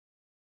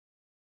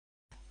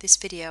This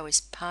video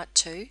is part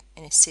 2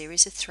 in a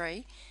series of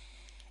 3,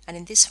 and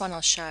in this one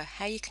I'll show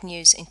how you can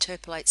use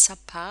Interpolate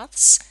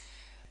subpaths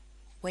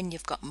when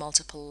you've got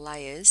multiple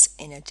layers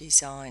in a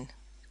design.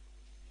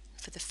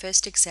 For the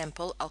first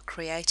example, I'll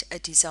create a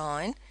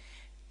design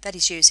that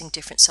is using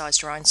different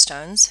sized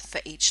rhinestones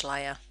for each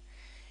layer.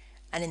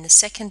 And in the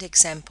second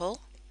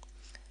example,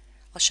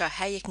 I'll show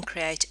how you can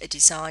create a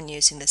design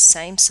using the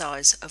same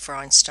size of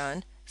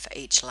rhinestone for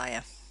each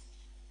layer.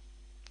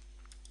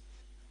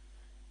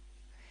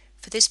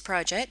 For this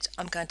project,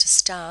 I'm going to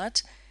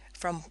start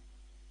from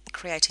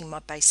creating my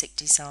basic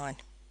design.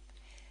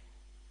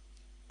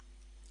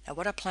 Now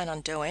what I plan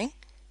on doing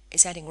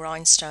is adding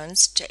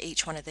rhinestones to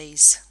each one of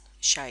these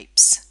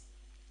shapes.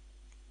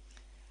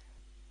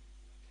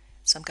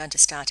 So I'm going to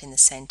start in the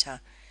center.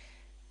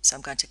 So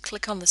I'm going to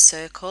click on the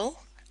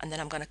circle and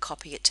then I'm going to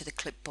copy it to the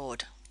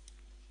clipboard.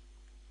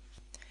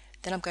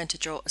 Then I'm going to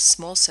draw a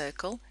small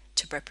circle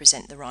to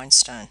represent the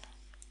rhinestone.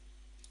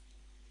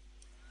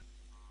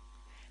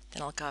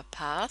 Then I'll go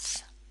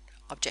Path,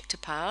 Object to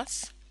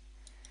Path,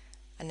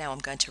 and now I'm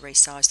going to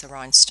resize the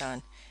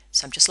rhinestone.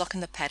 So I'm just locking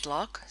the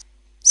padlock,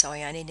 so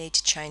I only need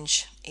to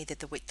change either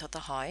the width or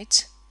the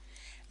height.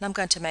 And I'm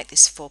going to make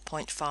this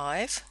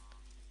 4.5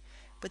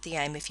 with the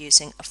aim of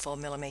using a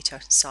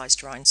 4mm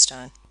sized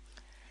rhinestone.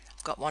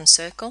 I've got one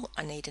circle,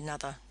 I need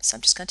another, so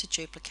I'm just going to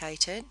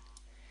duplicate it.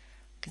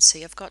 You can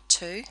see I've got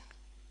two.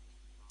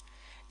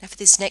 Now for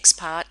this next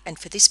part and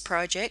for this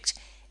project,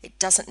 it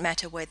doesn't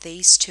matter where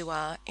these two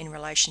are in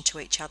relation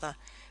to each other.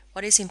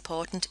 What is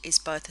important is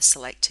both are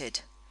selected.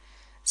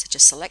 So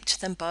just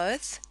select them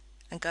both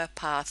and go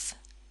Path,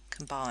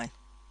 Combine.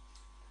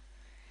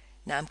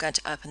 Now I'm going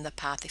to open the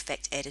Path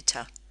Effect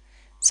Editor.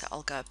 So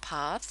I'll go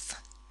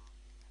Path,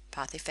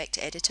 Path Effect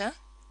Editor,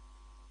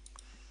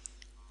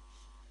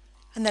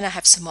 and then I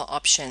have some more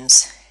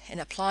options. In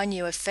Apply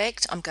New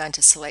Effect, I'm going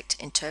to select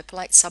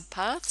Interpolate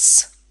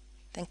Subpaths,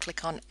 then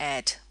click on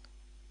Add.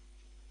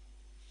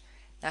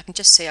 Now I can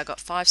just see I've got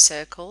 5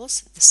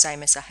 circles, the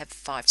same as I have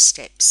 5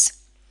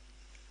 steps.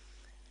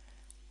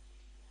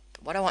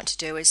 But what I want to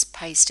do is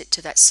paste it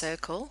to that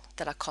circle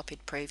that I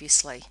copied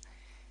previously.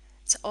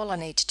 So all I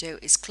need to do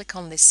is click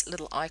on this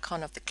little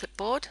icon of the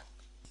clipboard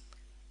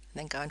and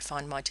then go and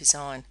find my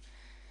design.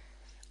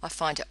 I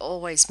find it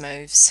always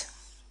moves.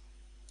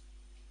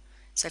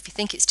 So if you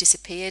think it's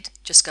disappeared,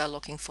 just go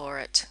looking for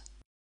it.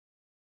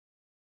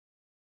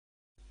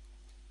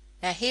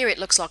 Now here it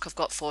looks like I've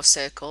got 4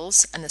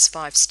 circles and there's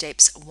 5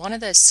 steps. One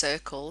of those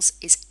circles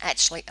is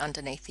actually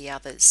underneath the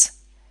others.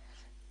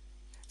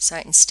 So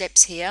in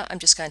steps here, I'm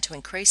just going to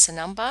increase the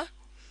number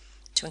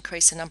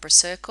of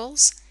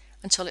circles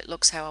until it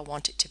looks how I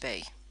want it to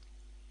be.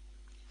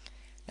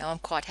 Now I'm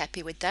quite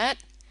happy with that,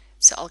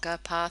 so I'll go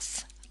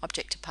Path,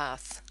 Object to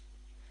Path.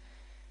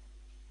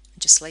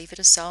 And just leave it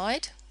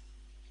aside.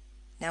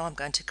 Now I'm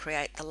going to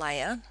create the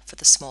layer for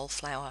the small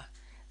flower.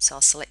 So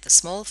I'll select the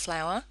small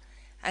flower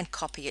and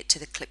copy it to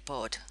the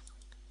clipboard.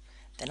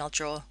 Then I'll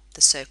draw the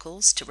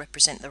circles to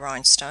represent the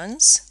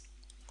rhinestones.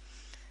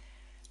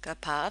 Go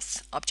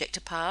Path, Object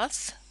to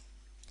Path.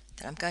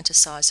 Then I'm going to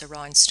size a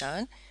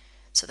rhinestone.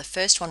 So the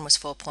first one was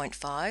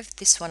 4.5.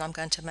 This one I'm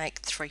going to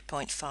make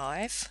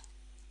 3.5.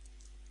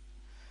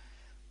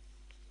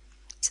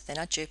 So then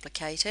I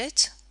duplicate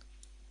it.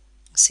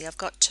 See, I've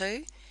got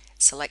 2.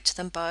 Select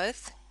them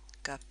both.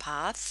 Go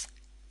Path,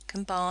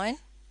 Combine.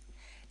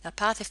 Now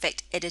Path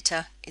Effect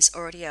Editor is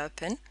already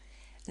open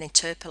and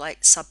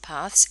Interpolate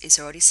Subpaths is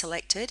already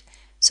selected,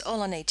 so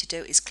all I need to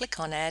do is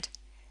click on Add,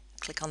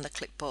 click on the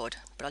clipboard,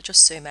 but I'll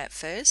just zoom out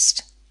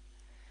first.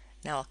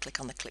 Now I'll click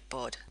on the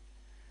clipboard.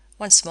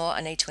 Once more, I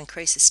need to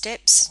increase the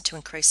steps to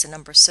increase the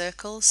number of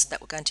circles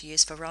that we're going to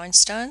use for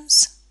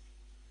rhinestones.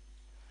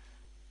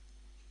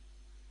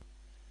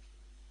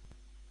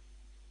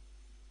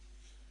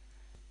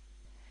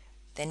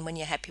 Then when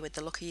you're happy with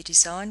the look of your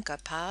design, go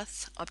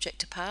Path, Object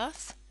to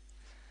Path.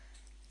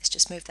 Let's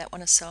just move that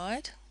one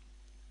aside.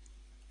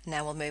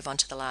 Now we'll move on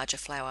to the larger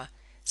flower.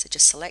 So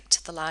just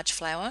select the large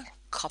flower,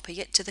 copy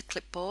it to the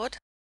clipboard,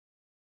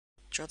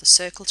 draw the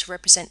circle to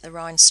represent the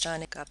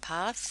rhinestone, go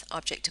Path,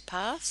 Object to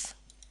Path,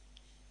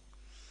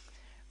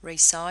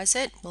 resize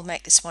it. We'll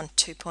make this one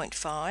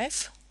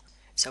 2.5.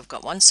 So I've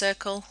got one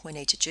circle, we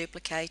need to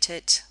duplicate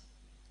it.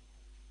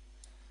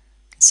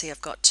 You can see I've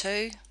got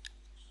 2.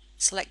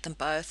 Select them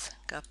both,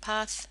 go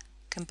Path,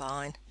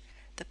 Combine.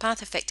 The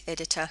Path Effect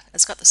Editor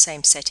has got the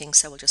same settings,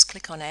 so we'll just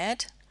click on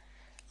Add.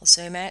 I'll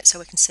zoom out so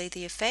we can see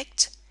the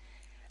effect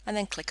and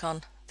then click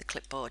on the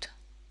clipboard.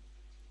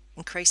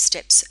 Increase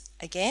steps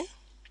again.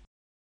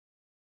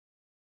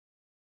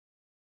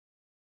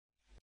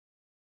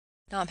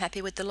 Now I'm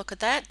happy with the look of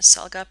that,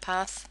 so I'll go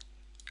Path,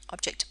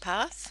 Object to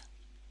Path.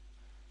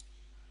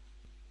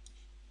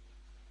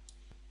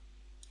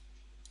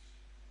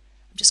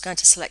 I'm just going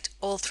to select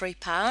all 3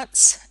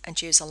 parts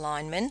and use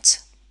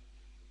alignment,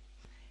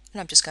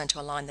 and I'm just going to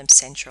align them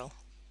central.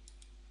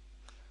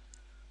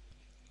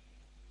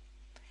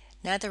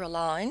 Now they're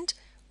aligned,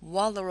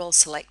 while they're all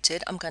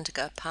selected, I'm going to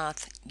go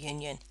Path,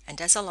 Union, and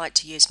as I like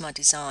to use my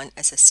design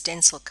as a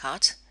stencil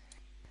cut,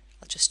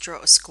 I'll just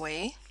draw a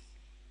square,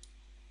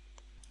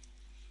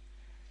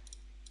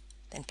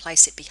 then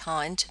place it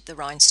behind the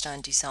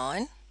rhinestone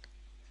design.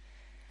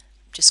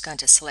 I'm just going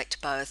to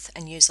select both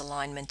and use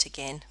alignment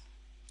again.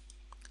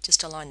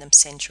 Just align them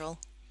central.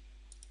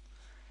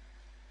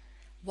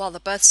 While they're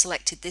both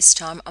selected this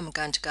time, I'm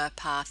going to go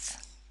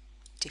path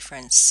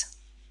difference.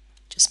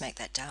 Just make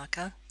that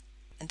darker.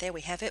 And there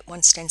we have it,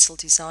 one stencil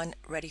design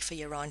ready for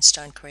your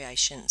rhinestone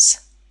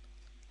creations.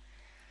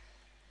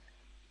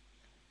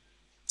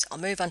 So I'll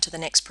move on to the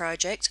next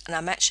project, and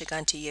I'm actually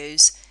going to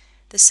use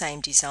the same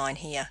design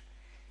here.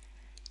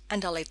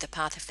 And I'll leave the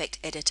Path Effect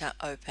editor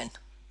open.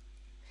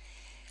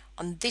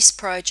 On this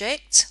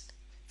project,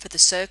 for the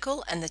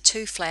circle and the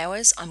two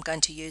flowers, I'm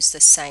going to use the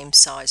same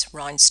size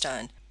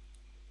rhinestone.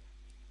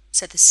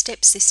 So the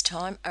steps this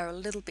time are a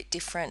little bit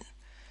different.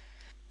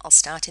 I'll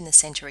start in the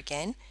center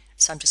again,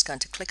 so I'm just going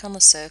to click on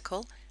the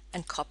circle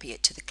and copy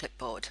it to the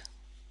clipboard.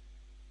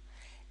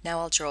 Now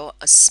I'll draw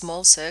a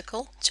small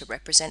circle to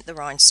represent the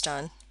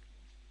rhinestone.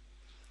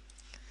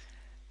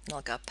 And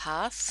I'll go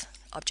Path,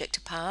 Object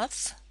to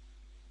Path,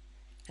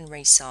 and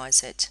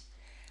resize it.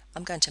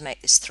 I'm going to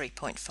make this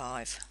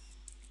 3.5.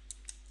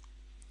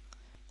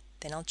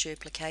 Then I'll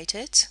duplicate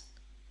it.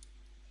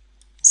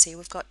 See,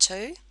 we've got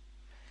two.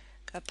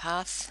 Go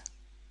Path,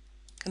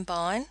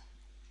 Combine.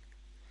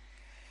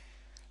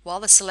 While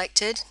they're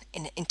selected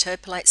in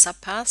Interpolate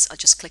subpaths, I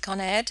just click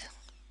on Add.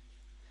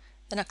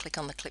 Then I click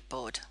on the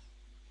clipboard.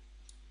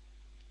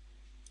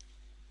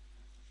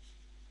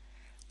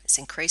 Let's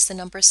increase the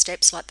number of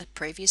steps like the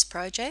previous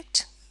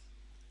project.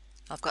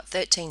 I've got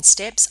 13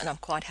 steps and I'm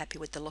quite happy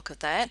with the look of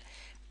that.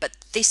 But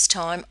this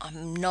time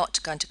I'm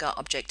not going to go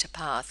Object to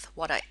Path.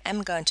 What I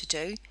am going to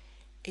do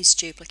is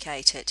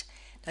duplicate it.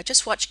 Now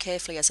just watch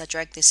carefully as I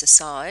drag this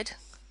aside.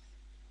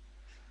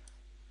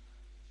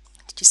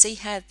 Did you see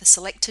how the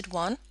selected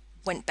one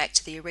went back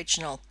to the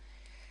original?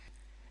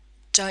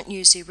 Don't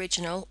use the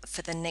original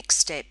for the next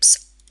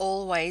steps.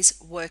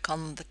 Always work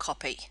on the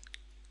copy.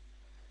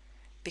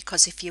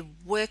 Because if you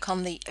work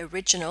on the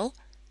original,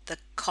 the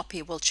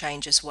copy will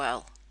change as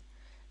well.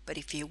 But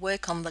if you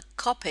work on the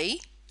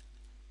copy,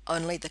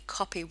 only the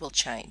copy will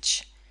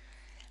change.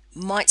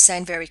 Might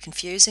sound very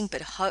confusing,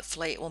 but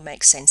hopefully it will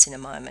make sense in a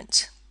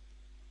moment.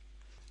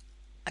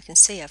 I can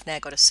see I've now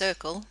got a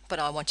circle, but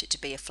I want it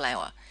to be a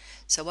flower.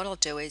 So what I'll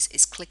do is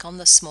click on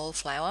the small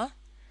flower,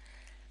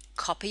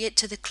 copy it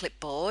to the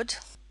clipboard,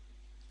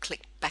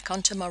 click back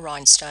onto my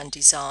rhinestone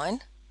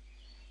design,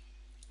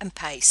 and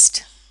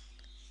paste.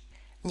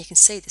 And you can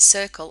see the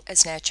circle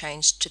has now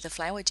changed to the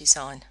flower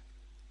design.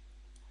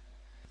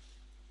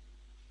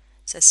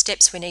 So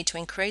steps we need to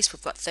increase,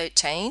 we've got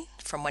 13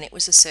 from when it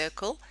was a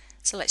circle,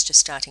 so let's just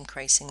start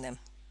increasing them.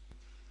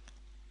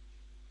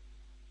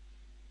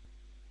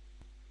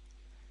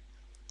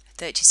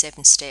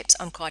 37 steps,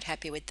 I'm quite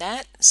happy with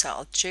that, so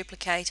I'll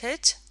duplicate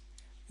it,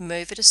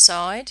 move it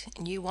aside,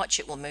 and you watch,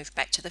 it will move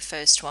back to the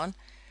first one,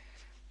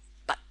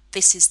 but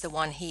this is the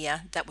one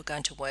here that we're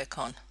going to work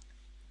on.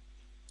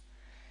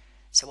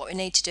 So what we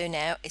need to do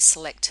now is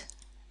select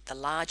the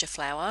larger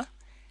flower,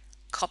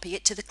 copy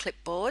it to the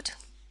clipboard,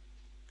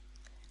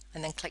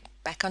 and then click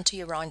back onto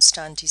your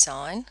rhinestone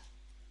design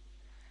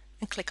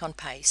and click on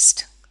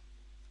Paste.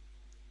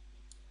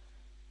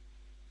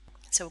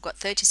 So we've got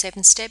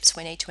 37 steps,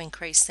 we need to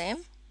increase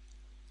them.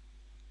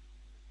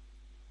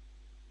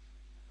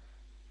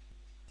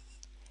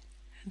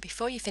 And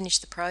before you finish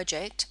the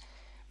project,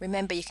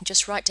 remember you can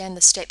just write down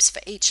the steps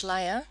for each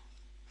layer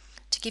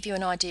to give you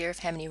an idea of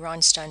how many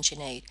rhinestones you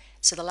need.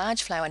 So the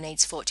large flower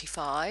needs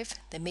 45,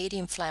 the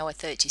medium flower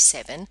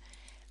 37,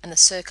 and the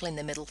circle in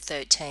the middle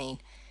 13.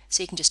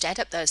 So you can just add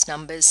up those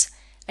numbers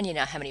and you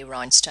know how many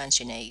rhinestones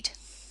you need.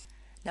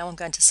 Now I'm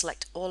going to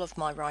select all of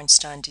my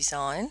rhinestone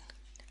design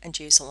and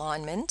use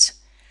alignment.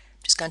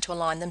 I'm just going to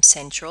align them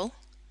central.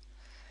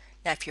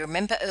 Now if you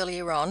remember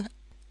earlier on,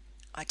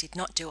 I did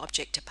not do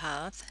Object to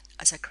Path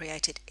as I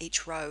created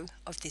each row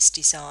of this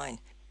design.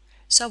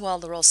 So while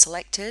they're all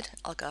selected,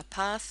 I'll go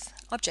Path,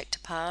 Object to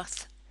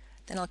Path,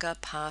 then I'll go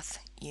Path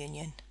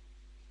Union.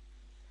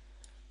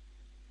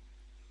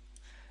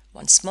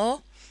 Once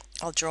more,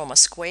 I'll draw my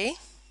square.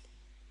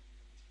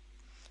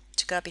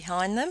 To go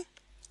behind them,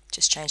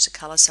 just change the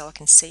colour so I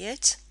can see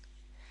it.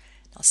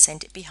 I'll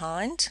send it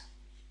behind.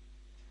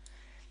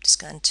 I'm just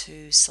going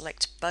to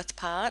select both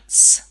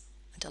parts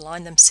and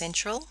align them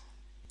central.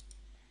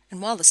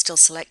 And while they're still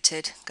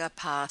selected, go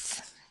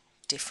Path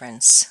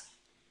Difference.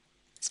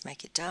 Let's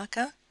make it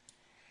darker.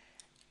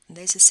 And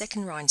there's a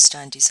second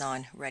rhinestone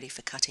design ready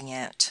for cutting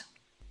out.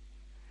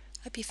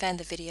 Hope you found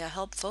the video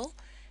helpful,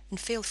 and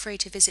feel free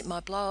to visit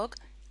my blog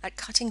at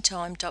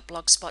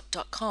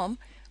cuttingtime.blogspot.com,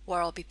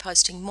 where I'll be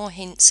posting more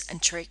hints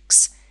and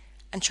tricks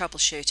and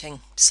troubleshooting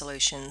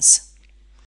solutions.